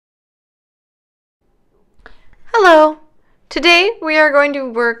Hello! Today we are going to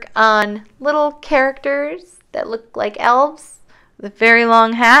work on little characters that look like elves with very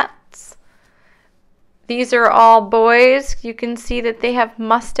long hats. These are all boys. You can see that they have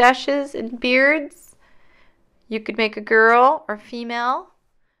mustaches and beards. You could make a girl or female.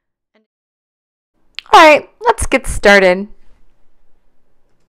 Alright, let's get started.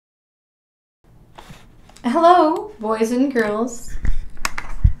 Hello, boys and girls.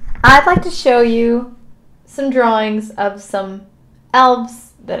 I'd like to show you some drawings of some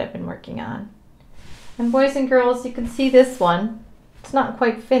elves that I've been working on. And boys and girls, you can see this one. It's not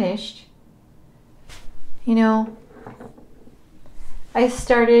quite finished. You know, I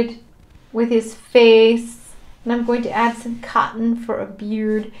started with his face, and I'm going to add some cotton for a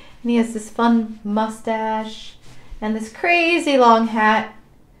beard, and he has this fun mustache and this crazy long hat.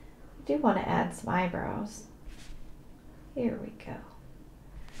 I do want to add some eyebrows. Here we go.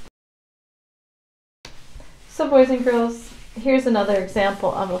 So boys and girls, here's another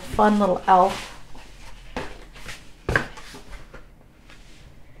example of a fun little elf.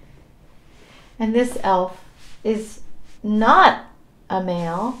 And this elf is not a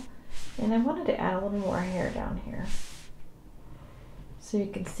male, and I wanted to add a little more hair down here so you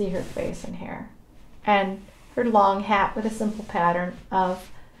can see her face and hair. And her long hat with a simple pattern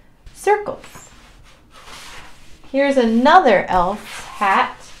of circles. Here's another elf's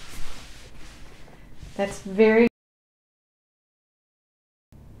hat. That's very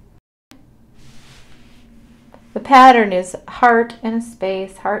the pattern is heart and a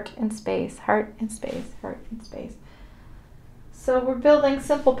space, heart and space, heart and space, heart and space. So we're building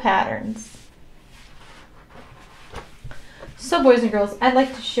simple patterns. So boys and girls, I'd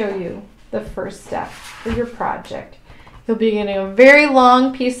like to show you the first step for your project. You'll be getting a very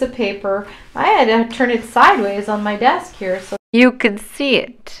long piece of paper. I had to turn it sideways on my desk here so you could see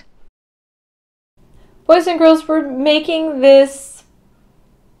it. Boys and girls, we're making this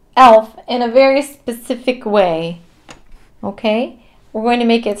elf in a very specific way, okay? We're going to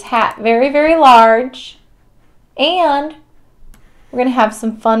make its hat very, very large, and we're going to have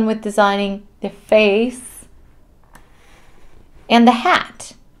some fun with designing the face and the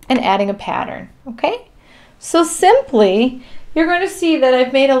hat and adding a pattern, okay? So simply, you're going to see that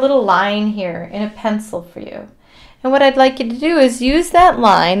I've made a little line here in a pencil for you. And what I'd like you to do is use that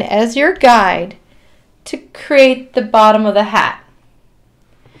line as your guide to create the bottom of the hat.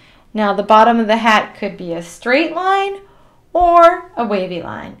 Now the bottom of the hat could be a straight line or a wavy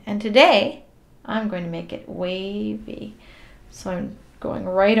line. And today I'm going to make it wavy. So I'm going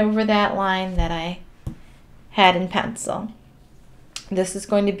right over that line that I had in pencil. This is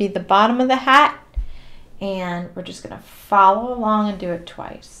going to be the bottom of the hat, and we're just going to follow along and do it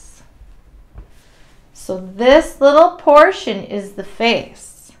twice. So this little portion is the face.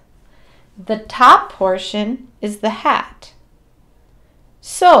 The top portion is the hat.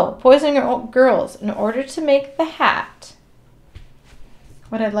 So, boys and girls, in order to make the hat,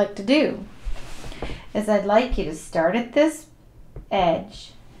 what I'd like to do is I'd like you to start at this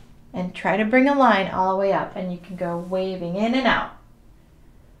edge and try to bring a line all the way up, and you can go waving in and out.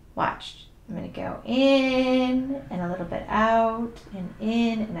 Watch. I'm going to go in and a little bit out and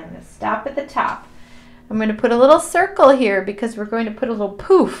in, and I'm going to stop at the top. I'm going to put a little circle here because we're going to put a little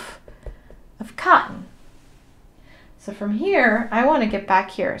poof of cotton. So from here, I want to get back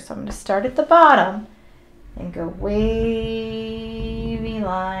here. So I'm going to start at the bottom and go wavy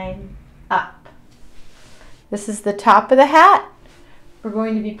line up. This is the top of the hat. We're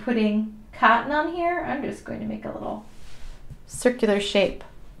going to be putting cotton on here. I'm just going to make a little circular shape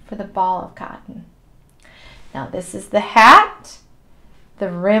for the ball of cotton. Now this is the hat, the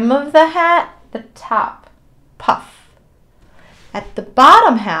rim of the hat, the top puff. At the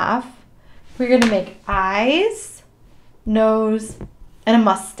bottom half, we're going to make eyes, nose, and a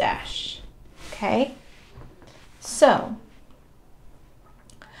mustache. Okay? So,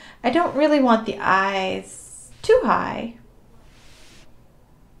 I don't really want the eyes too high.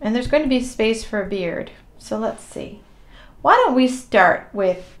 And there's going to be space for a beard. So let's see. Why don't we start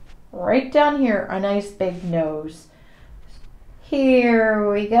with right down here a nice big nose. Here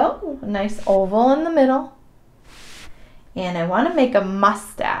we go. A nice oval in the middle. And I want to make a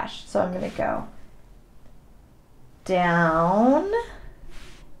mustache, so I'm going to go down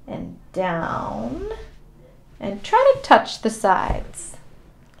and down and try to touch the sides.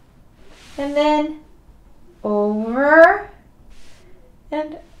 And then over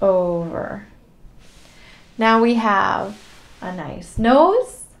and over. Now we have a nice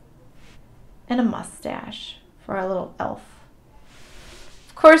nose and a mustache for our little elf.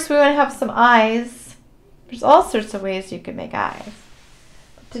 Of course, we want to have some eyes. There's all sorts of ways you can make eyes.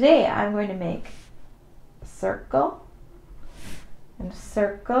 But today I'm going to make circle and a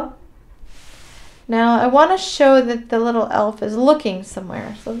circle. Now I want to show that the little elf is looking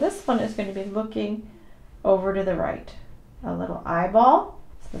somewhere. So this one is going to be looking over to the right. A little eyeball.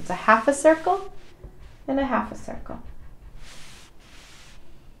 So that's a half a circle and a half a circle.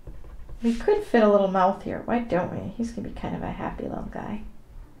 We could fit a little mouth here. Why don't we? He's going to be kind of a happy little guy.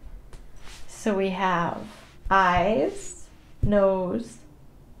 So we have eyes, nose,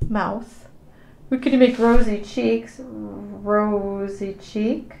 mouth. We could make rosy cheeks. Rosy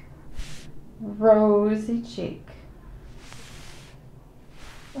cheek. Rosy cheek.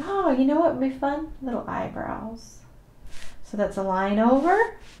 Oh, you know what would be fun? Little eyebrows. So that's a line over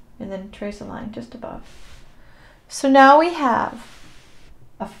and then trace a line just above. So now we have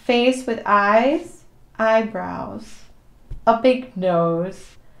a face with eyes, eyebrows, a big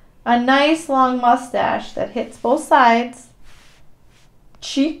nose, a nice long mustache that hits both sides,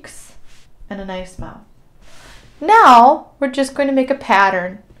 cheeks, and a nice mouth. Now we're just going to make a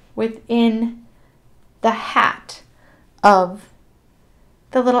pattern within the hat of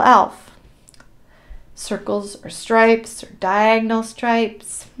the little elf. Circles or stripes or diagonal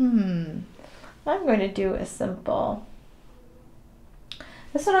stripes. I'm going to do a simple.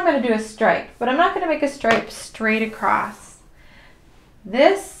 This one I'm going to do a stripe, but I'm not going to make a stripe straight across.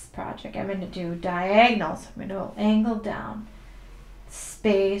 This project I'm going to do diagonals. I'm going to go angle down,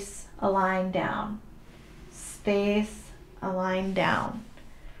 space, a line down, space, a line down,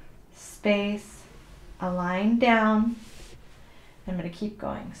 space, a line down. I'm going to keep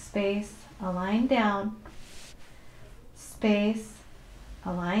going. Space, a line down, space,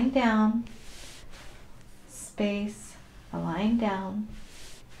 a line down, space, a line down.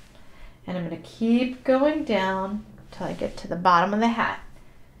 And I'm going to keep going down until I get to the bottom of the hat.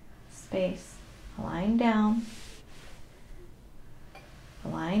 Space, a line down, a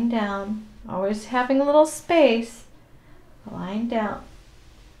line down. Always having a little space. A line down,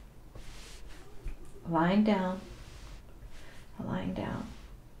 a line down, a line down,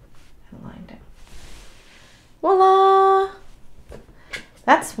 and a line down. Voila!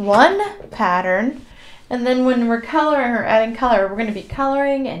 That's one pattern. And then when we're coloring or adding color, we're going to be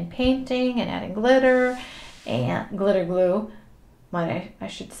coloring and painting and adding glitter and glitter glue, I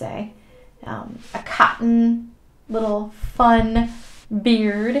should say. A cotton little fun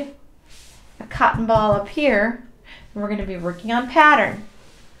beard, a cotton ball up here. And we're going to be working on pattern.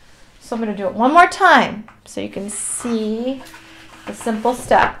 So I'm going to do it one more time so you can see the simple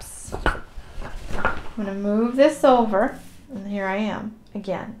steps. I'm going to move this over, and here I am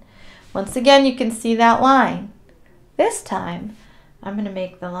again. Once again, you can see that line. This time, I'm going to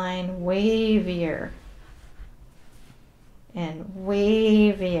make the line wavier and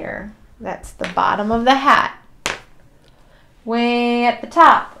wavier. That's the bottom of the hat. Way at the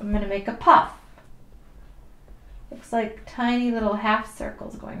top, I'm going to make a puff. Looks like tiny little half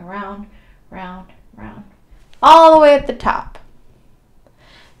circles going around, round, round, all the way at the top.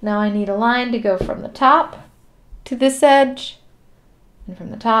 Now I need a line to go from the top to this edge and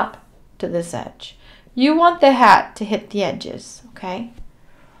from the top to this edge. You want the hat to hit the edges, okay?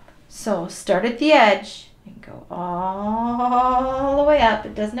 So start at the edge and go all the way up.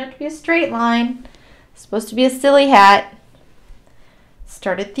 It doesn't have to be a straight line. It's supposed to be a silly hat.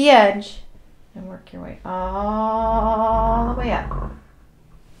 Start at the edge and work your way all the way up.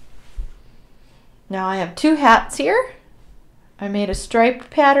 Now I have two hats here. I made a stripe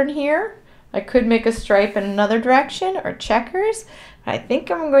pattern here. I could make a stripe in another direction or checkers. I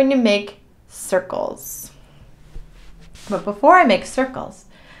think I'm going to make circles. But before I make circles,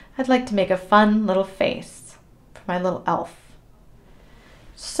 I'd like to make a fun little face for my little elf.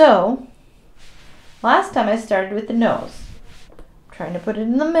 So, last time I started with the nose. I'm trying to put it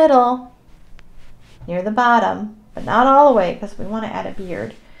in the middle, near the bottom, but not all the way because we want to add a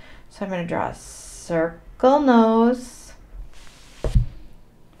beard. So I'm going to draw a circle nose.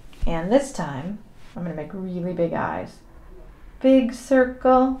 And this time, I'm going to make really big eyes. Big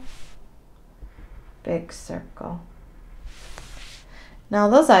circle, big circle. Now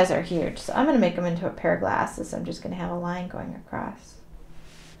those eyes are huge, so I'm going to make them into a pair of glasses. I'm just going to have a line going across.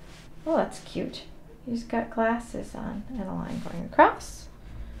 Oh, that's cute. He's got glasses on and a line going across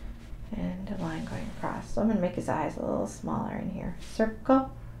and a line going across. So I'm going to make his eyes a little smaller in here.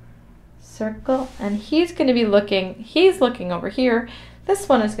 Circle, circle, and he's going to be looking over here. This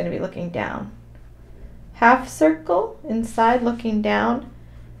one is going to be looking down. Half circle, inside looking down.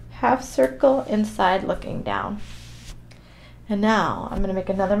 Half circle, inside looking down. And now I'm going to make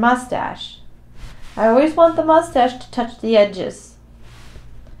another mustache. I always want the mustache to touch the edges.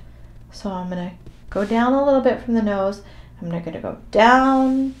 So I'm going to go down a little bit from the nose. I'm going to go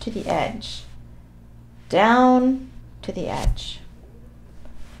down to the edge. down to the edge.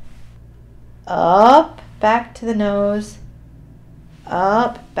 Up, back to the nose.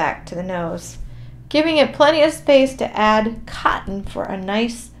 Up, back to the nose. Giving it plenty of space to add cotton for a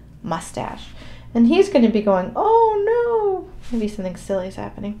nice mustache. And he's going to be going, oh no. Maybe something silly is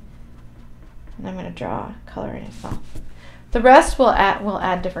happening. And I'm going to draw color in his mouth. The rest we'll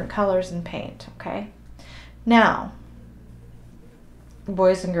add different colors and paint, okay? Now,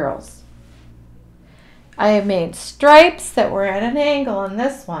 boys and girls, I have made stripes that were at an angle on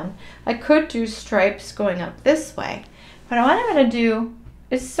this one. I could do stripes going up this way, but what I'm going to do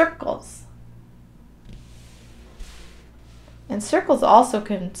is circles. And circles also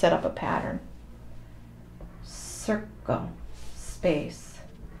can set up a pattern. Circle, space,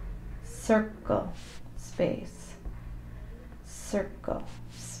 circle, space, circle,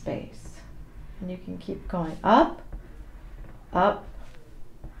 space. And you can keep going up, up,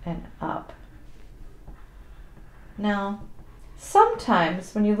 and up. Now,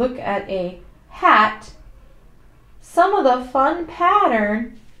 sometimes when you look at a hat, some of the fun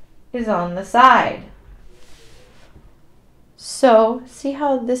pattern is on the side. So, see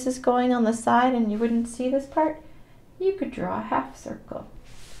how this is going on the side and you wouldn't see this part? You could draw a half circle.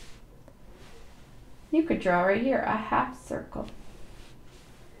 You could draw right here a half circle.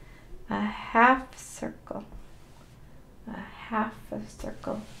 A half circle. A half a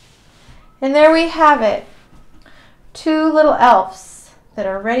circle. And there we have it. Two little elves that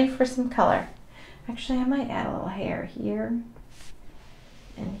are ready for some color. Actually, I might add a little hair here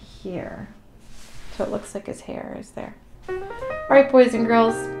and here. So it looks like his hair is there. Alright, boys and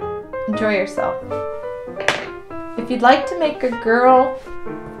girls, enjoy yourself. If you'd like to make a girl,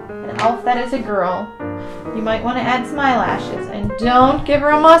 an elf that is a girl, you might want to add some eyelashes. And don't give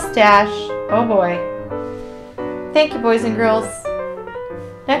her a mustache. Oh boy. Thank you, boys and girls.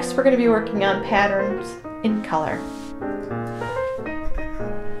 Next, we're going to be working on patterns in color.